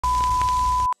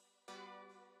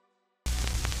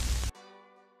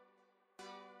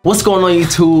What's going on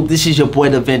YouTube? This is your boy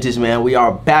The Vintage Man. We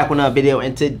are back with another video,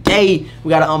 and today we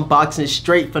got an unboxing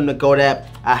straight from the GOAT app.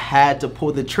 I had to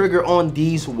pull the trigger on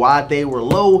these while they were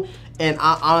low, and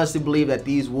I honestly believe that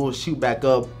these will shoot back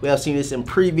up. We have seen this in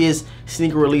previous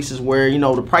sneaker releases where, you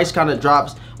know, the price kind of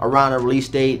drops around a release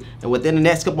date, and within the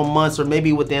next couple months or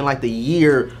maybe within like the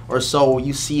year or so,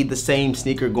 you see the same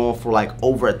sneaker going for like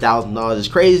over $1,000. It's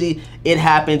crazy. It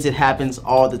happens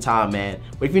all the time, man.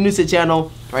 But if you're new to the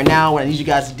channel right now, what I need you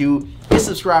guys to do is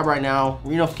subscribe right now,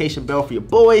 ring the notification bell for your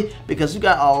boy, because we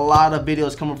got a lot of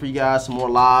videos coming for you guys, some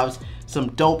more lives, some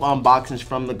dope unboxings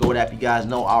from the GOAT app. You guys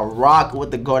know I rock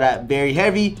with the GOAT app very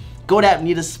heavy. GOAT app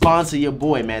need to sponsor your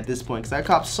boy, man, at this point, because I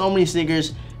cop so many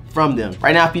sneakers from them.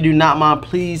 Right now, if you do not mind,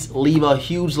 please leave a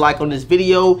huge like on this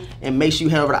video, and make sure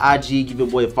you head over to IG, give your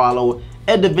boy a follow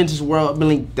at The Vintage World,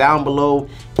 link down below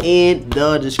in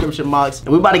the description box. And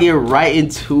we're about to get right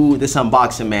into this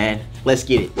unboxing, man. Let's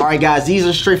get it. All right, guys, these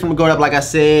are straight from the GOAT app. Like I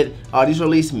said, these were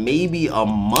released maybe a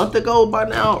month ago by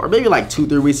now, or maybe like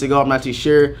 2-3 weeks ago. I'm not too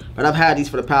sure, but I've had these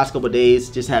for the past couple of days.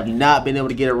 Just have not been able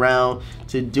to get around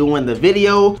to doing the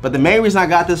video. But the main reason I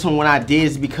got this one when I did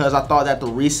is because I thought that the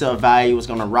resale value was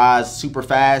gonna rise super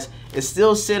fast. It's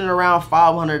still sitting around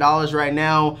 $500 right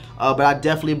now, but I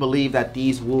definitely believe that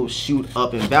these will shoot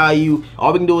up in value.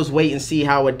 All we can do is wait and see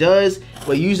how it does.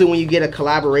 But usually when you get a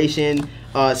collaboration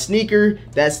sneaker,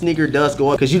 that sneaker does go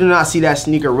up, because you do not see that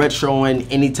sneaker retroing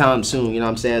anytime soon, you know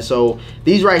what I'm saying? So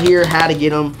these right here, had to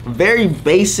get them. Very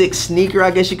basic sneaker,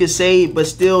 I guess you could say, but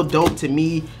still dope to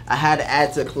me. I had to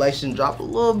add to the collection, drop a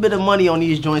little bit of money on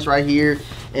these joints right here.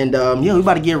 And yeah, we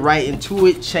about to get right into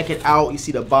it. Check it out. You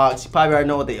see the box, you probably already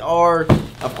know what they are.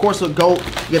 Of course, with GOAT,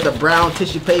 you get the brown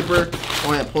tissue paper.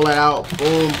 Go ahead and pull that out.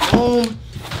 Boom, boom.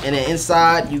 And then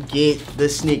inside you get the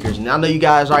sneakers. And I know you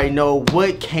guys already know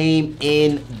what came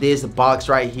in this box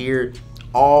right here.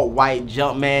 All white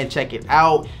Jumpman. Check it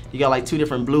out. You got like two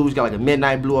different blues. You got like a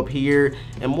midnight blue up here,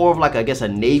 and more of like, I guess, a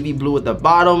navy blue at the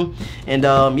bottom. And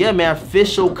yeah, man,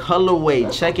 official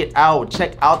colorway. Check it out.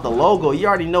 Check out the logo. You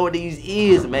already know what these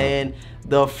is, man.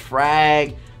 The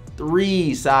Frag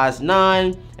 3 size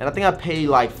 9, and I think I paid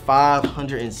like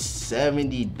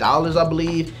 $570, I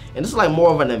believe. And this is like more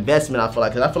of an investment, I feel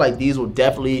like, because I feel like these will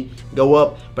definitely go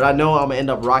up. But I know I'm gonna end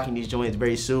up rocking these joints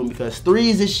very soon, because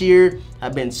threes this year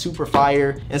have been super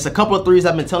fire. And it's a couple of threes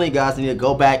I've been telling you guys I need to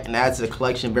go back and add to the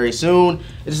collection very soon.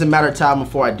 It's just a matter of time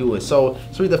before I do it. So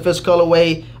read the official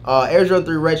colorway. Air Jordan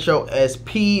 3 Retro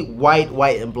SP, white,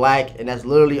 and black, and that's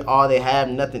literally all they have.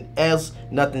 Nothing else,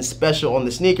 nothing special on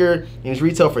the sneaker. And it's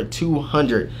retail for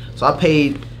 $200. So I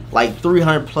paid like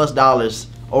 $300+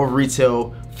 over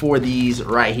retail for these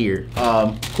right here.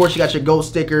 Of course, you got your GOAT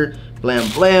sticker, blam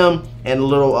blam, and a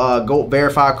little GOAT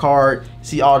verify card.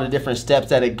 See all the different steps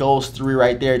that it goes through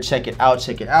right there. Check it out,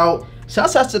 check it out.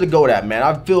 Shouts out to the GOAT app, man.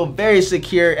 I feel very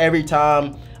secure every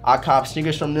time I cop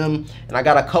sneakers from them, and I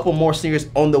got a couple more sneakers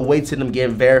on the way to them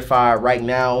getting verified right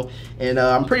now. And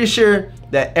I'm pretty sure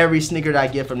that every sneaker that I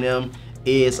get from them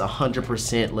is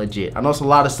 100% legit. I know it's a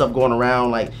lot of stuff going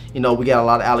around, like, you know, we got a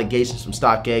lot of allegations from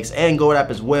StockX and GOAT app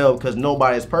as well, because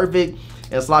nobody is perfect.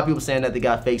 And it's a lot of people saying that they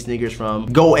got fake sneakers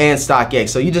from GOAT and StockX.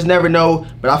 So you just never know,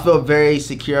 but I feel very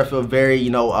secure. I feel very, you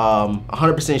know,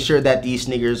 100% sure that these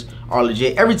sneakers are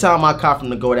legit every time I cop from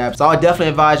the GOAT app. So I definitely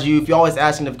advise you, if you're always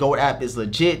asking if GOAT app is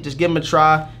legit, just give them a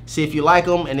try, see if you like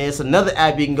them. And there's another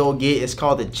app you can go get. It's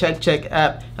called the Check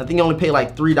app. I think you only pay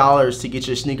like $3 to get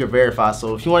your sneaker verified.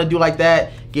 So if you want to do like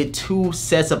that, get 2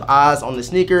 sets of eyes on the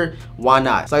sneaker, why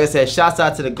not? So like I said, shouts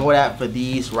out to the GOAT app for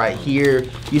these right here.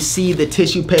 You see the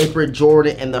tissue paper,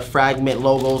 Jordan, and the fragment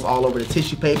logos all over the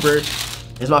tissue paper.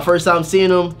 It's my first time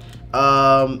seeing them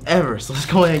ever. So let's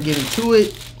go ahead and get into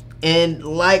it. And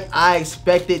like I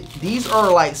expected, these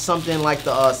are like something like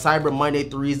the Cyber Monday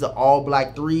 3s, the all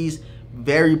black 3s.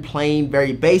 Very plain,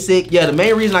 very basic. Yeah, the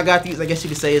main reason I got these, I guess you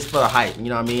could say, is for the hype. You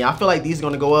know what I mean? I feel like these are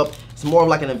gonna go up. It's more of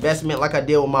like an investment, like I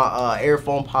did with my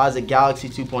Airphone Posit Galaxy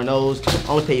 2.0s. I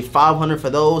only paid $500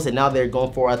 for those, and now they're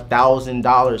going for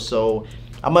 $1,000. So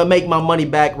I'm gonna make my money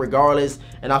back regardless,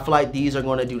 and I feel like these are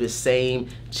gonna do the same.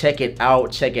 Check it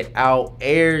out, check it out.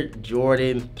 Air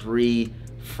Jordan 3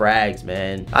 Frags,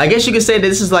 man. I guess you could say that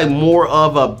this is like more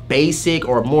of a basic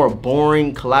or more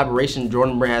boring collaboration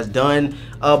Jordan brand has done.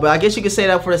 But I guess you could say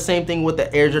that for the same thing with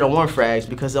the Air Jordan 1 frags,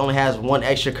 because it only has one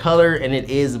extra color and it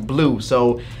is blue.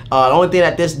 So the only thing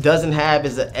that this doesn't have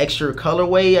is an extra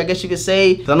colorway, I guess you could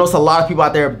say. I know it's a lot of people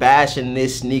out there bashing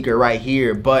this sneaker right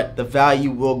here, but the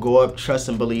value will go up, trust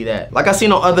and believe that. Like I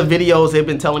seen on other videos, they've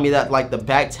been telling me that like the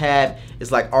back tab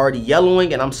is like already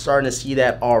yellowing, and I'm starting to see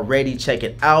that already. Check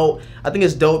it out. I think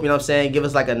it's dope, you know what I'm saying? Give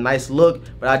us like a nice look,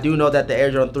 but I do know that the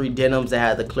Air Jordan 3 denims that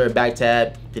had the clear back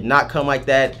tab did not come like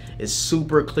that. It's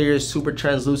super clear, super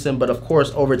translucent, but of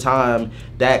course over time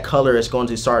that color is going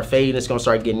to start fading. It's going to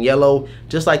start getting yellow,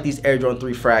 just like these Air Jordan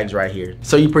 3 frags right here.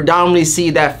 So you predominantly see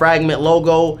that fragment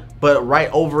logo, but right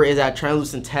over is that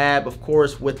translucent tab, of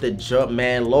course, with the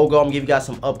Jumpman logo. I'm gonna give you guys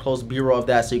some up close B-roll of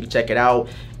that so you can check it out.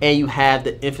 And you have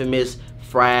the infamous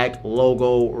frag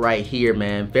logo right here,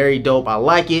 man. Very dope. I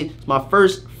like it. It's my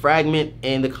first fragment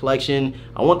in the collection.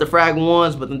 I want the frag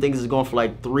ones, but the things is going for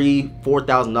like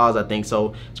 $3,000–$4,000, I think.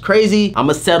 So it's crazy. I'm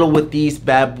gonna settle with these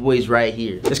bad boys right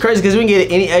here. It's crazy because we can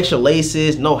get any extra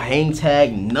laces, no hang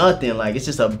tag, nothing. Like, it's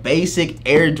just a basic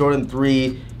Air Jordan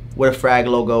 3 with a frag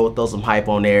logo. Throw some hype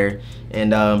on there,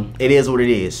 and it is what it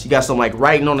is. You got some like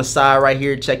writing on the side right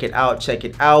here. Check it out, check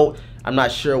it out. I'm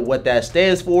not sure what that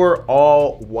stands for.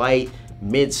 All white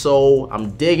midsole.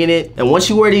 I'm digging it. And once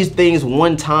you wear these things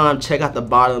one time, check out the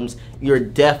bottoms. You're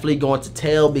definitely going to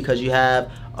tell, because you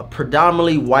have a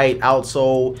predominantly white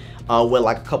outsole with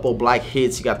like a couple black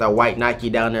hits. You got that white Nike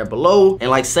down there below,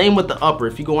 and like same with the upper.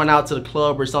 If you're going out to the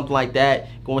club or something like that,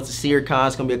 going to Sear Con,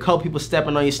 it's gonna be a couple people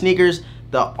stepping on your sneakers.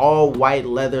 The all white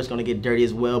leather is gonna get dirty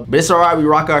as well, but it's all right. We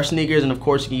rock our sneakers, and of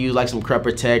course you can use like some Crep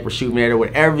Protect or Shoe Matter,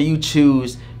 whatever you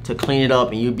choose to clean it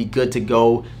up, and you'll be good to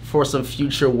go for some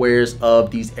future wears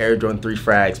of these Air Jordan 3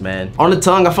 frags, man. On the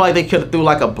tongue, I feel like they could have threw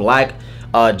like a black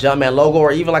Jumpman logo,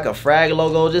 or even like a frag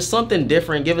logo, just something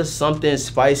different. Give us something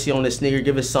spicy on the sneaker,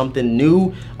 give us something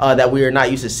new that we are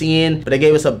not used to seeing. But they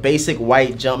gave us a basic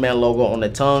white Jumpman logo on the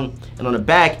tongue, and on the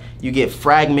back you get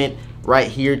fragment right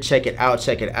here. Check it out,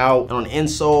 check it out. And on the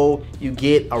insole you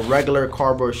get a regular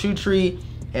cardboard shoe tree,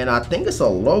 and I think it's a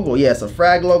logo. Yeah, it's a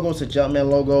frag logo, it's a Jumpman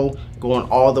logo going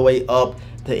all the way up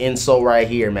the insole right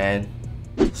here, man.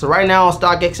 So right now on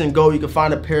StockX and Go, you can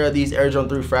find a pair of these Air Jordan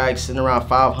 3 frags sitting around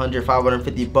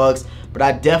 $500–$550, but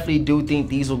I definitely do think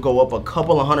these will go up a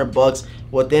couple of $100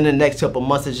 within the next couple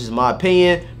months. It's just my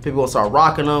opinion. People will start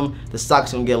rocking them, the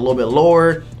stock's gonna get a little bit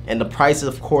lower, and the prices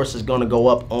of course is gonna go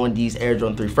up on these Air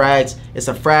Jordan 3 frags. It's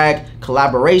a frag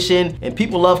collaboration, and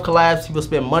people love collabs. People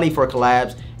spend money for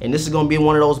collabs, and this is gonna be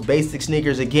one of those basic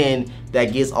sneakers again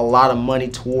that gets a lot of money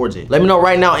towards it. Let me know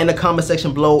right now in the comment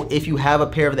section below if you have a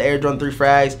pair of the Air Jordan 3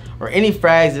 frags or any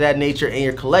frags of that nature in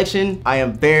your collection. I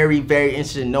am very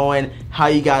interested in knowing how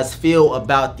you guys feel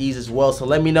about these as well. So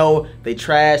let me know. They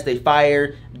trash, they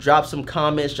fire. Drop some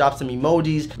comments, drop some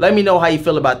emojis. Let me know how you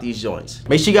feel about these joints.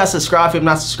 Make sure you guys subscribe if you're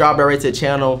not subscribed already to the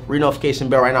channel. Ring notification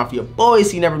bell right now for your boys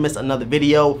so you never miss another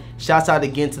video. Shouts out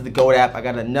again to the Goat app. I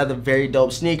got another very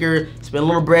dope sneaker. Spend a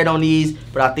little bread on these,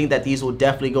 but I think that these will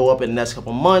definitely go up in the next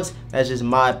couple months. That's just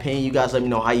my opinion. You guys let me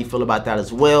know how you feel about that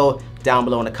as well down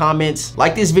below in the comments.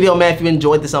 Like this video, man, if you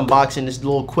enjoyed this unboxing, this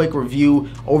little quick review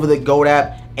over the Goat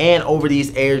app and over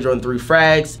these Air Jordan 3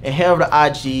 frags, and head over to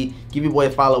IG, give your boy a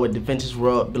follow at The Vintage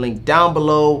World, the link down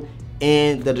below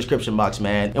in the description box,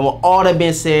 man. And with all that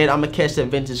being said, I'm gonna catch the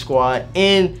Vintage Squad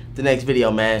in the next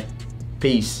video, man.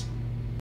 Peace.